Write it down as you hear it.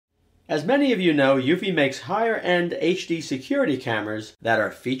As many of you know, Eufy makes higher-end HD security cameras that are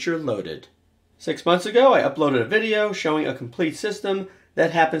feature-loaded. 6 months ago, I uploaded a video showing a complete system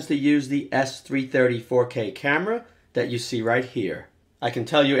that happens to use the S330 4K camera that you see right here. I can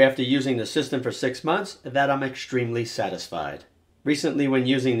tell you after using the system for 6 months that I'm extremely satisfied. Recently, when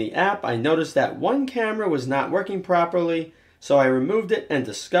using the app, I noticed that one camera was not working properly, so I removed it and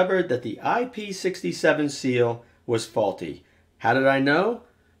discovered that the IP67 seal was faulty. How did I know?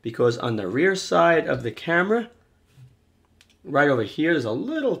 Because on the rear side of the camera, right over here, there's a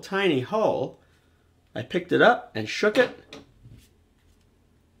little tiny hole. I picked it up and shook it,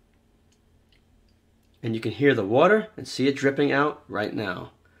 and you can hear the water and see it dripping out right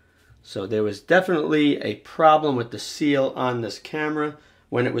now. So there was definitely a problem with the seal on this camera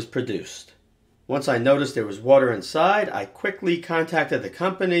when it was produced. Once I noticed there was water inside, I quickly contacted the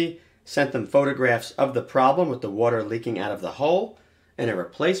company, sent them photographs of the problem with the water leaking out of the hole, and a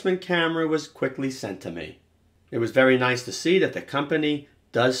replacement camera was quickly sent to me. It was very nice to see that the company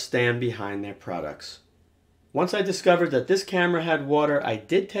does stand behind their products. Once I discovered that this camera had water, I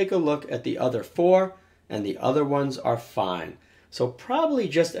did take a look at the other 4, and the other ones are fine. So probably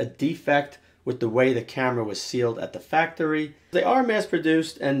just a defect with the way the camera was sealed at the factory. They are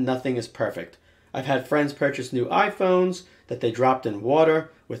mass-produced and nothing is perfect. I've had friends purchase new iPhones that they dropped in water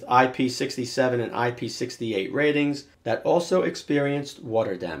with IP67 and IP68 ratings that also experienced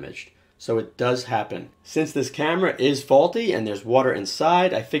water damage. So it does happen. Since this camera is faulty and there's water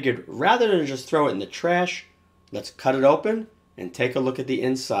inside, I figured rather than just throw it in the trash, let's cut it open and take a look at the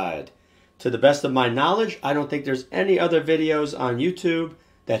inside. To the best of my knowledge, I don't think there's any other videos on YouTube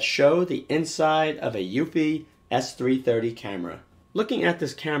that show the inside of a Eufy S330 camera. Looking at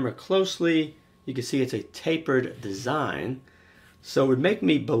this camera closely, you can see it's a tapered design, so it would make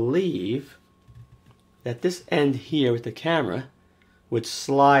me believe that this end here with the camera would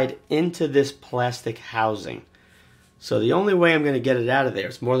slide into this plastic housing. So the only way I'm going to get it out of there,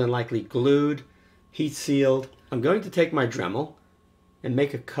 it's more than likely glued, heat sealed. I'm going to take my Dremel and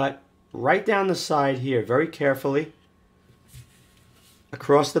make a cut right down the side here very carefully,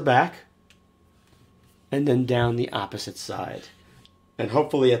 across the back, and then down the opposite side. And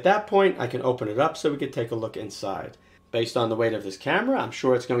hopefully at that point I can open it up so we can take a look inside. Based on the weight of this camera, I'm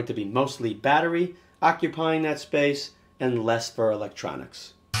sure it's going to be mostly battery occupying that space and less for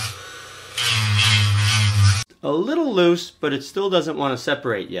electronics. A little loose, but it still doesn't want to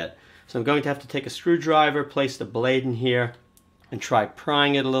separate yet. So I'm going to have to take a screwdriver, place the blade in here, and try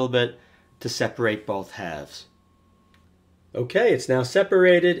prying it a little bit to separate both halves. Okay, it's now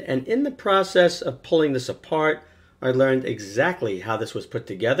separated, and in the process of pulling this apart, I learned exactly how this was put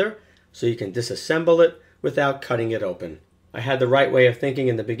together, so you can disassemble it without cutting it open. I had the right way of thinking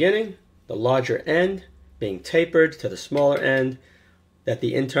in the beginning, the larger end being tapered to the smaller end, that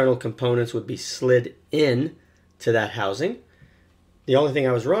the internal components would be slid in to that housing. The only thing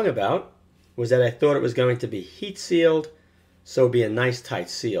I was wrong about was that I thought it was going to be heat sealed, so it would be a nice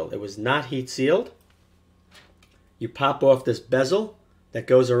tight seal. It was not heat sealed. You pop off this bezel that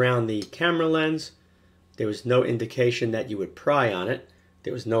goes around the camera lens. There was no indication that you would pry on it.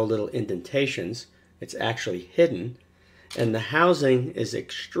 There was no little indentations. It's actually hidden. And the housing is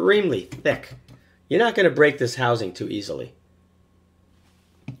extremely thick. You're not going to break this housing too easily.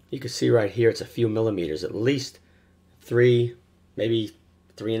 You can see right here it's a few millimeters, at least 3, maybe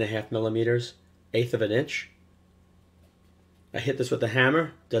 3.5 millimeters, 1/8 of an inch. I hit this with a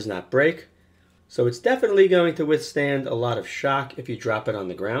hammer, does not break. So it's definitely going to withstand a lot of shock if you drop it on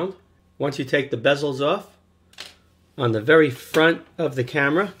the ground. Once you take the bezels off, on the very front of the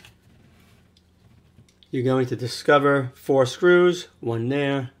camera, you're going to discover 4 screws, one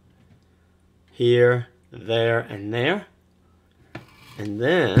there, here, there, and there. And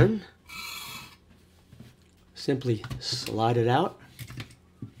then simply slide it out.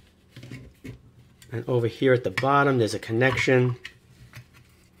 And over here at the bottom, there's a connection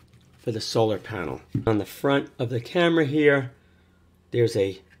for the solar panel. On the front of the camera here, there's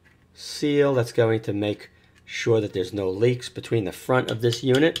a seal that's going to make sure that there's no leaks between the front of this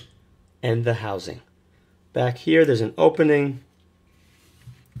unit and the housing. Back here, there's an opening.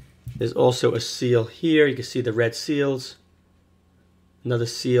 There's also a seal here. You can see the red seals. Another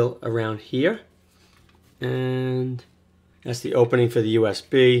seal around here. And that's the opening for the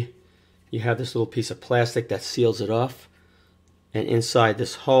USB. You have this little piece of plastic that seals it off. And inside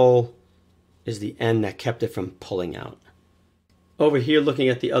this hole is the end that kept it from pulling out. Over here, looking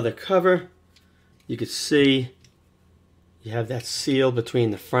at the other cover, you can see you have that seal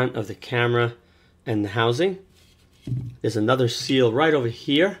between the front of the camera and the housing. There's another seal right over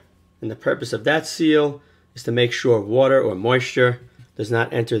here. And the purpose of that seal is to make sure water or moisture does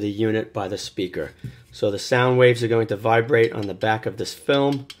not enter the unit by the speaker. So the sound waves are going to vibrate on the back of this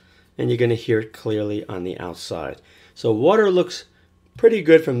film, and you're going to hear it clearly on the outside. So water looks pretty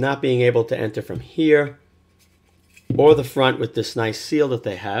good from not being able to enter from here or the front with this nice seal that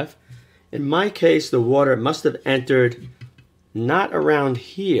they have. In my case, the water must have entered not around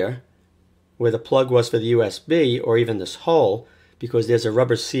here where the plug was for the USB, or even this hole, because there's a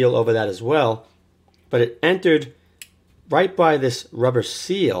rubber seal over that as well, but it entered right by this rubber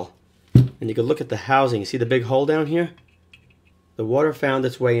seal. And you can look at the housing. You see the big hole down here? The water found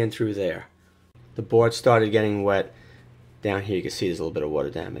its way in through there. The board started getting wet. Down here you can see there's a little bit of water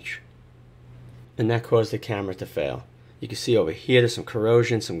damage. And that caused the camera to fail. You can see over here there's some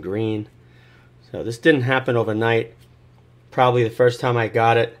corrosion, some green. So this didn't happen overnight. Probably the first time I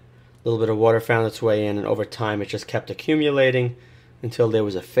got it, a little bit of water found its way in, and over time it just kept accumulating until there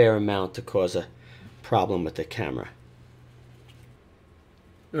was a fair amount to cause a problem with the camera.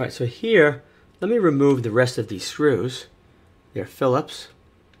 Alright, so here, let me remove the rest of these screws. They're Phillips.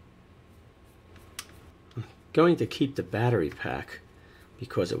 I'm going to keep the battery pack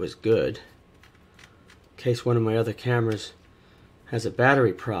because it was good. In case one of my other cameras has a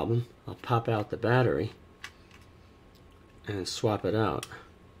battery problem, I'll pop out the battery and swap it out.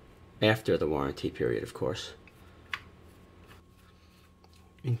 After the warranty period, of course.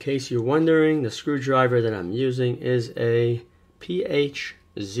 In case you're wondering, the screwdriver that I'm using is a PH00.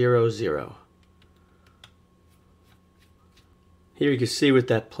 Here you can see with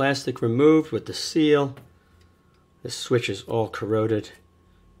that plastic removed, with the seal, the switch is all corroded,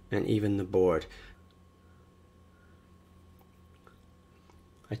 and even the board.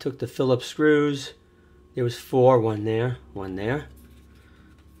 I took the Phillips screws. There was 4, one there,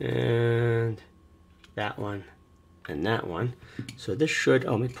 and that one, and that one. So this should,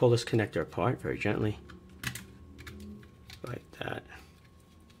 let me pull this connector apart very gently. Like that.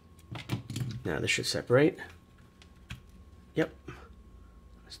 Now this should separate. Yep.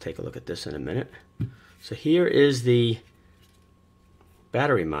 Let's take a look at this in a minute. So here is the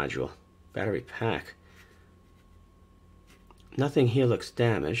battery module, battery pack. Nothing here looks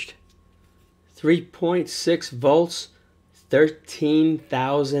damaged. 3.6 volts,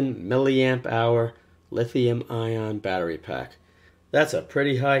 13,000 milliamp hour lithium ion battery pack. That's a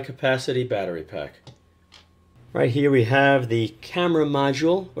pretty high capacity battery pack. Right here we have the camera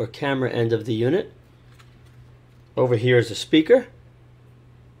module, or camera end of the unit. Over here is the speaker.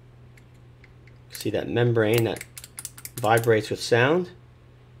 See that membrane that vibrates with sound.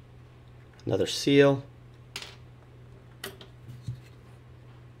 Another seal.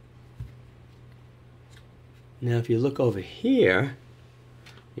 Now if you look over here,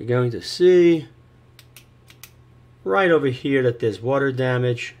 you're going to see right over here that there's water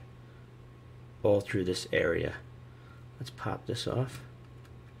damage all through this area. Let's pop this off.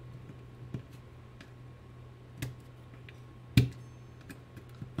 There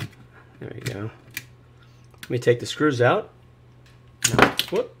we go. Let me take the screws out. Now,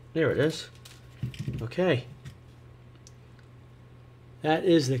 whoop, there it is. Okay. That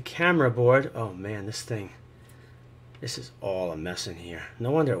is the camera board. Oh man, this is all a mess in here.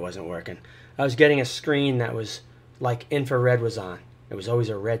 No wonder it wasn't working. I was getting a screen that was like infrared was on. It was always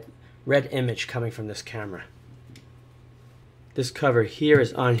a red image coming from this camera. This cover here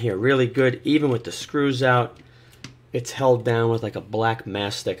is on here really good, even with the screws out. It's held down with like a black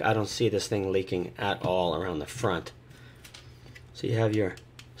mastic. I don't see this thing leaking at all around the front. So you have your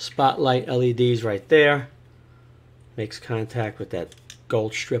spotlight LEDs right there. Makes contact with that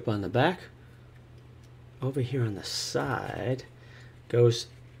gold strip on the back. Over here on the side goes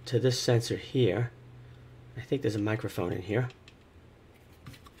to this sensor here. I think there's a microphone in here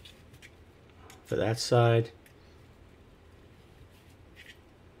for that side.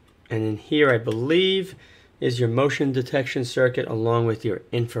 And in here I believe is your motion detection circuit along with your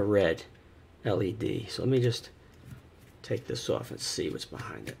infrared LED. So let me just take this off and see what's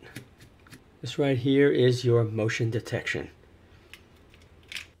behind it. This right here is your motion detection.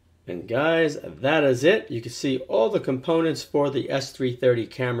 And guys, that is it. You can see all the components for the S330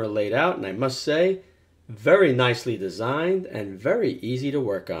 camera laid out, and I must say, very nicely designed and very easy to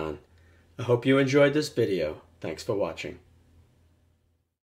work on. I hope you enjoyed this video. Thanks for watching.